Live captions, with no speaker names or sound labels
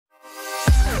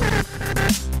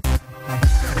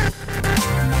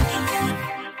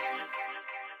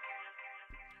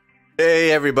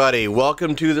Hey everybody,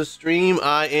 welcome to the stream.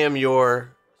 I am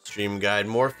your stream guide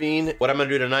Morphine. What I'm gonna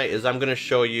do tonight is I'm gonna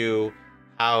show you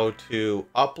how to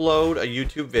upload a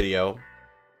YouTube video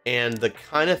and the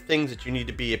kind of things that you need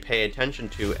to be paying attention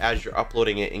to as you're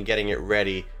uploading it and getting it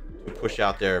ready to push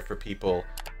out there for people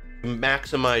to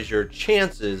maximize your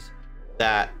chances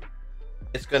that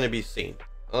it's going to be seen.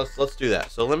 Let's do that.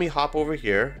 So let me hop over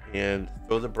here and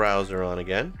throw the browser on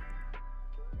again.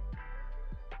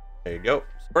 There you go.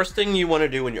 First thing you want to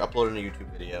do when you're uploading a YouTube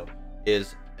video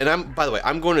is, and by the way,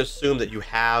 I'm going to assume that you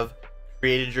have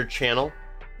created your channel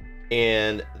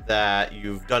and that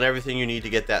you've done everything you need to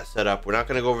get that set up. We're not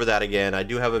going to go over that again. I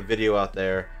do have a video out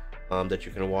there that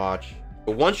you can watch.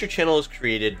 But once your channel is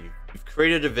created, you've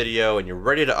created a video and you're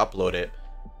ready to upload it,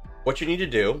 what you need to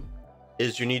do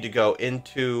is you need to go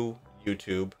into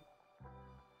YouTube,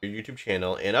 your YouTube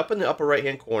channel, and up in the upper right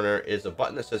hand corner is a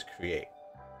button that says create.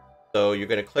 So you're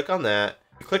going to click on that,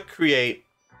 you click create,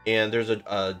 and there's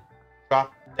a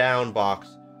drop down box,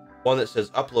 one that says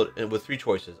upload, and with three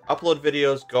choices: upload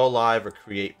videos, go live, or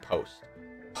create post.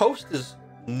 Post is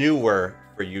newer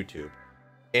for YouTube,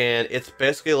 and it's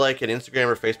basically like an Instagram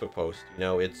or Facebook post. You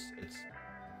know, it's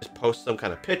just post some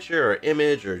kind of picture or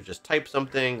image or just type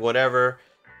something, whatever,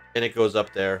 and it goes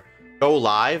up there. Go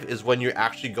live is when you're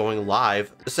actually going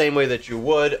live the same way that you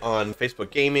would on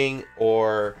Facebook Gaming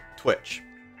or Twitch.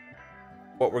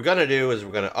 What we're gonna do is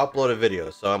we're gonna upload a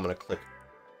video. So I'm gonna click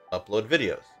upload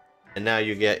videos. And now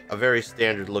you get a very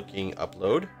standard looking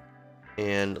upload.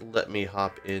 And let me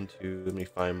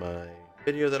find my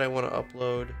video that I want to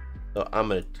upload. So I'm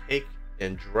going to take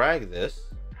and drag this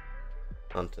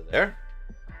onto there.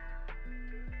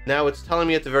 Now it's telling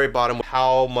me at the very bottom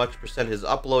how much percent is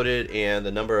uploaded and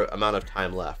the amount of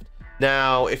time left.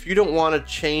 Now, if you don't want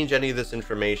to change any of this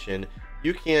information,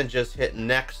 you can just hit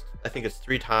next. I think it's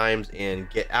 3 times and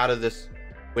get out of this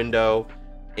window,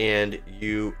 and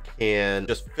you can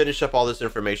just finish up all this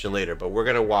information later. But we're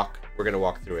gonna walk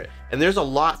through it, and there's a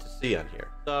lot to see on here.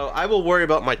 So I will worry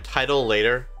about my title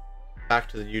later. Back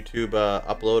to the YouTube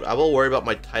upload, I will worry about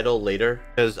my title later,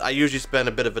 because I usually spend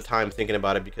a bit of a time thinking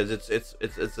about it, because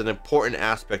it's an important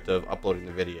aspect of uploading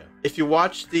the video. If you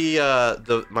watch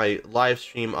my live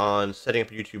stream on setting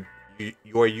up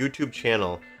your YouTube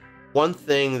channel, one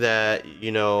thing that,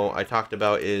 you know, I talked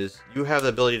about is you have the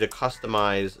ability to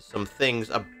customize some things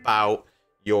about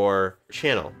your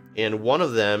channel. And one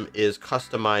of them is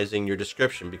customizing your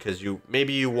description, because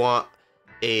maybe you want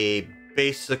a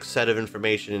basic set of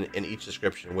information in each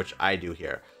description, which I do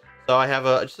here. So I have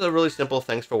just a really simple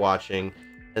thanks for watching.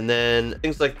 And then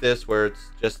things like this where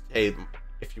it's just, hey,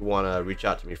 if you want to reach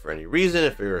out to me for any reason,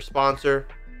 if you're a sponsor,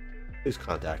 please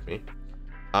contact me.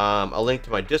 A link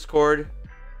to my Discord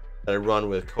that I run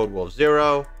with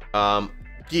CodeWolf0.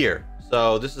 Gear.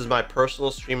 So this is my personal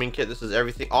streaming kit. This is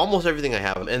everything, almost everything I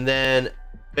have. And then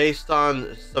based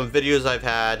on some videos I've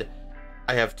had,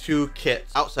 I have 2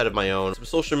 kits outside of my own, some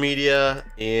social media,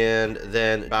 and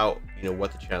then about, you know,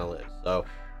 what the channel is. So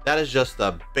that is just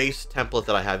the base template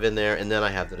that I have in there. And then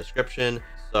I have the description.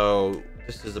 So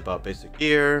this is about basic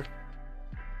gear.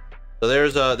 So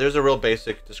there's a real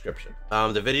basic description.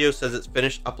 The video says it's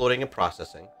finished uploading and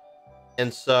processing.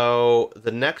 And so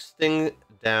the next thing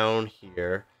down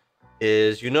here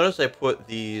is, you notice I put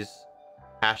these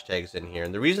hashtags in here.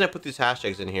 And the reason I put these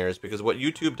hashtags in here is because what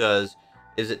YouTube does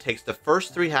is it takes the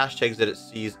first 3 hashtags that it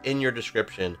sees in your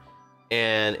description,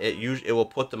 and it will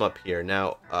put them up here.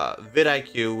 Now,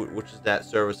 vidIQ, which is that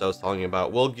service I was telling you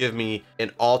about, will give me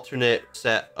an alternate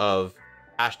set of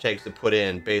hashtags to put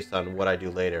in based on what I do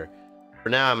later. For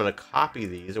now, I'm going to copy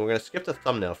these, and we're going to skip the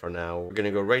thumbnail for now. We're going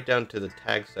to go right down to the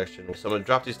tag section. So I'm going to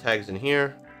drop these tags in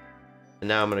here. And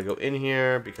now I'm going to go in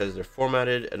here because they're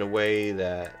formatted in a way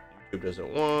that YouTube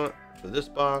doesn't want. For this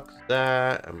box,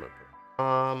 that. I'm going to put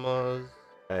commas.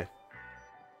 Okay.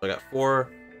 So I got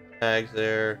 4 tags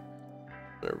there.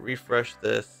 I'm going to refresh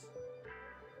this.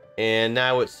 And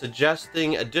now it's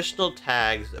suggesting additional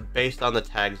tags based on the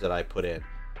tags that I put in.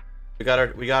 We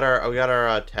got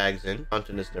our tags in.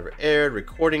 Content is never aired.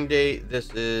 Recording date.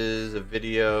 This is a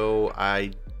video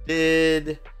I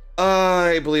did.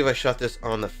 I believe I shot this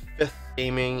on the 5th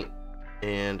gaming,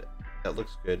 and that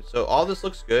looks good. So all this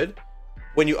looks good.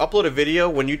 When you upload a video,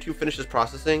 when YouTube finishes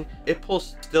processing, it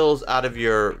pulls stills out of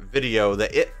your video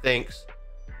that it thinks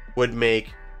would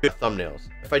make good thumbnails.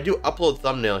 If I do upload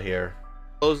thumbnail here,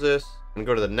 close this and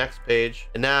go to the next page.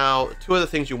 And now 2 other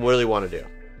things you really want to do.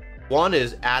 One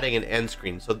is adding an end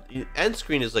screen. So the end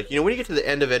screen is like, you know, when you get to the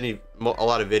end of a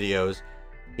lot of videos,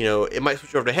 you know, it might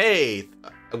switch over to, hey,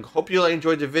 I hope you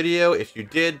enjoyed the video. If you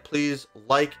did, please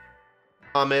like,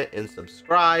 comment, and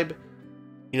subscribe.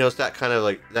 You know, it's that kind of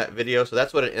like that video. So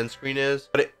that's what an end screen is.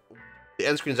 But the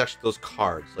end screen is actually those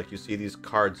cards. Like you see these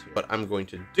cards here. What I'm going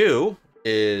to do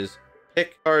is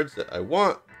pick cards that I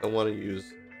want. I want to use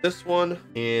this one,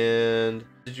 and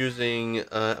using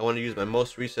I want to use my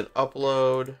most recent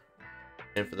upload.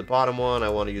 And for the bottom one, I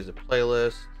want to use a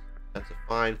playlist. That's a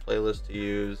fine playlist to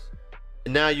use.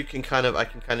 And now you can I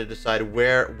can kind of decide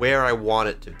where I want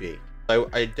it to be.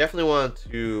 I definitely want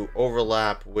to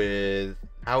overlap with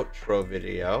outro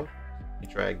video.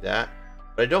 Drag that,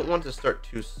 but I don't want to start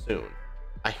too soon.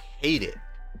 I hate it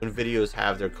when videos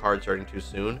have their cards starting too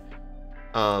soon,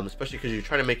 especially because you're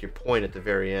trying to make your point at the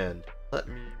very end. Let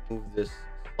me move this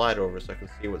slide over so I can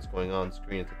see what's going on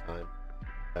screen at the time.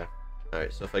 Okay. All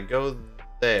right, so if I go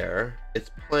there,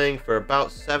 it's playing for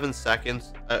about 7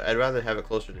 seconds. I'd rather have it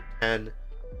closer to 10.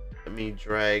 Let me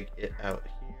drag it out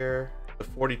here,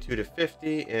 42 to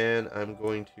 50, and I'm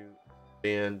going to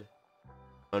expand.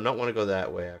 I don't want to go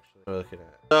that way, actually. I'm looking at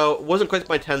it. So it wasn't quite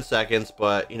my 10 seconds,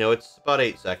 but you know, it's about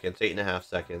 8 seconds, 8.5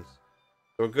 seconds.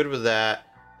 So we're good with that.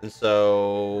 And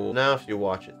so now if you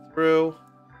watch it through,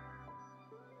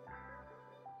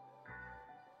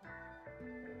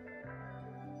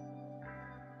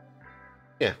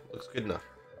 yeah, looks good enough.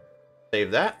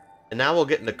 Save that. And now we'll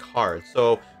get into cards.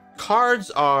 So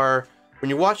cards are, when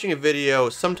you're watching a video,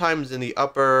 sometimes in the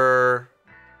upper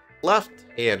left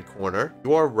hand corner,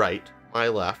 your right, my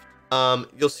left,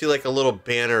 you'll see like a little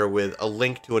banner with a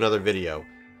link to another video.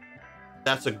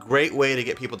 That's a great way to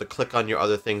get people to click on your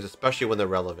other things, especially when they're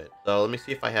relevant. So let me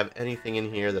see if I have anything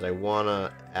in here that I want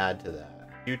to add to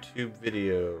that. YouTube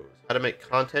videos, how to make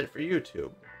content for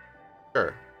YouTube.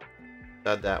 Sure,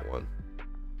 add that one.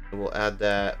 And we'll add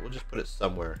that, we'll just put it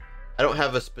somewhere. I don't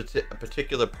have a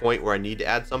particular point where I need to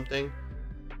add something.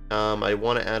 I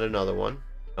want to add another one.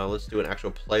 Let's do an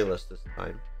actual playlist this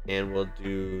time, and we'll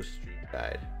do Stream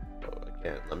Guide. So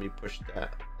again, let me push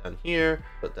that down here,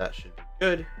 but that should be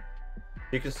good.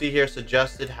 You can see here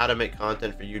suggested how to make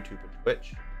content for YouTube and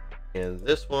Twitch, and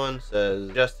this one says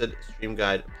suggested Stream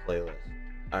Guide playlist.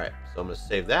 All right, so I'm gonna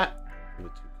save that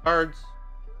with 2 cards.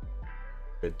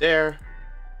 Good there,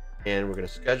 and we're gonna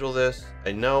schedule this.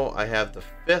 I know I have the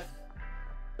 5th,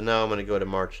 so now I'm gonna go to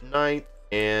March 9th,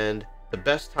 and the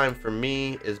best time for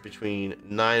me is between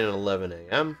 9 and 11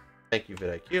 a.m. Thank you,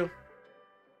 vidIQ.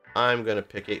 I'm going to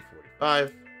pick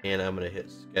 8:45, and I'm going to hit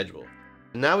schedule.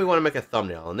 Now we want to make a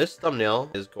thumbnail, and this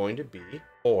thumbnail is going to be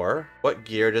for what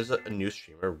gear does a new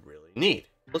streamer really need.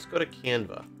 Let's go to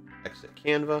Canva. Exit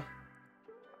Canva.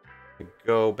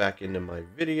 Go back into my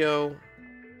video.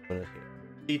 I'm going to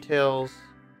hit details.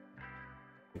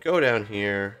 Go down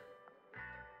here.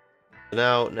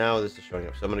 Now this is showing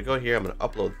up. So I'm going to go here. I'm going to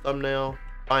upload thumbnail.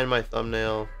 Find my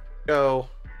thumbnail. Go.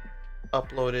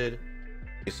 Uploaded.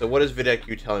 Okay, so what is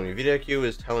vidIQ telling me? vidIQ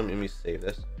is telling me, let me save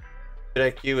this.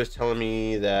 vidIQ is telling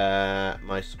me that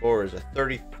my score is a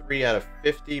 33 out of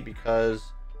 50 because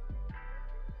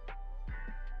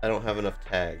I don't have enough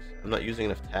tags. I'm not using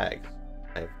enough tags.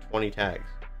 I have 20 tags.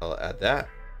 I'll add that.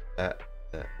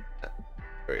 There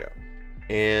we go.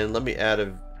 And let me add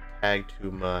a tag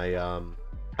to my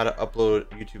how to upload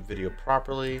YouTube video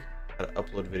properly. How to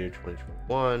upload video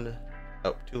 2021.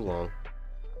 Oh, too long.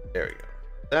 There we go.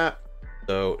 That.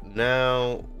 So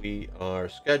now we are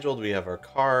scheduled. We have our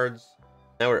cards.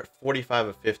 Now we're at 45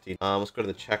 of 50. Let's go to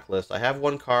the checklist. I have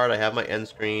 1 card. I have my end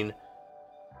screen.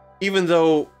 Even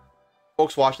though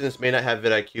folks watching this may not have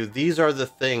vidIQ, these are the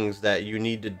things that you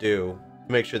need to do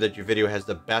to make sure that your video has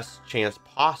the best chance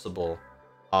possible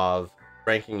of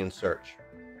ranking in search.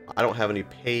 I don't have any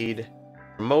paid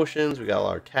promotions. We got all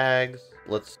our tags.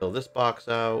 Let's fill this box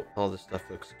out. All this stuff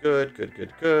looks good.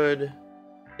 Good.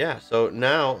 Yeah, so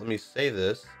now let me save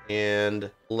this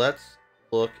and let's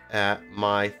look at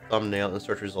my thumbnail and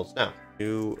search results now.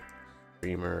 New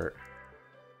streamer.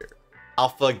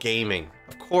 Alpha Gaming.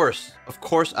 Of course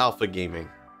Alpha Gaming.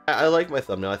 I like my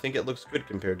thumbnail. I think it looks good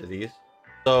compared to these.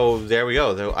 So there we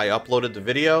go. I uploaded the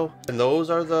video, and those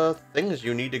are the things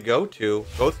you need to go through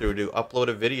to upload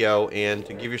a video and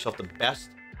to give yourself the best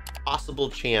possible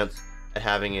chance at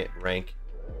having it rank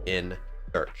in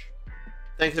search.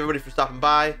 Thanks everybody for stopping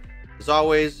by. As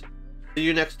always, see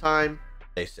you next time.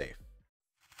 Stay safe.